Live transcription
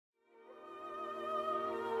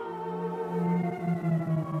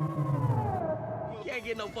can't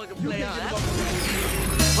get no fucking play on.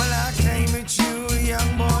 Well, I came at you, a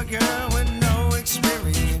young boy, girl, with no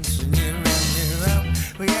experience. And year in, year out,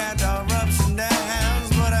 we had our ups and downs,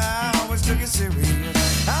 but I always took it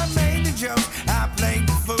serious. I made the jokes, I played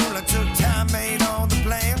the fool, I took time, made all the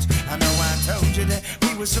plans. I know I told you that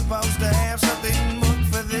we were supposed to have something booked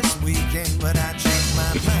for this weekend, but I changed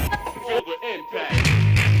my plan. For the impact.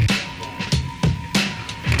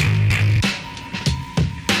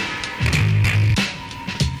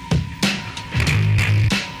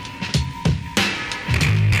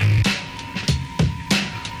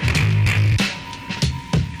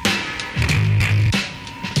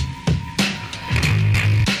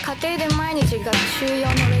家庭で毎日学習用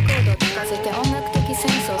のレコードを聴かせて音楽的セ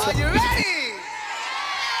ンスを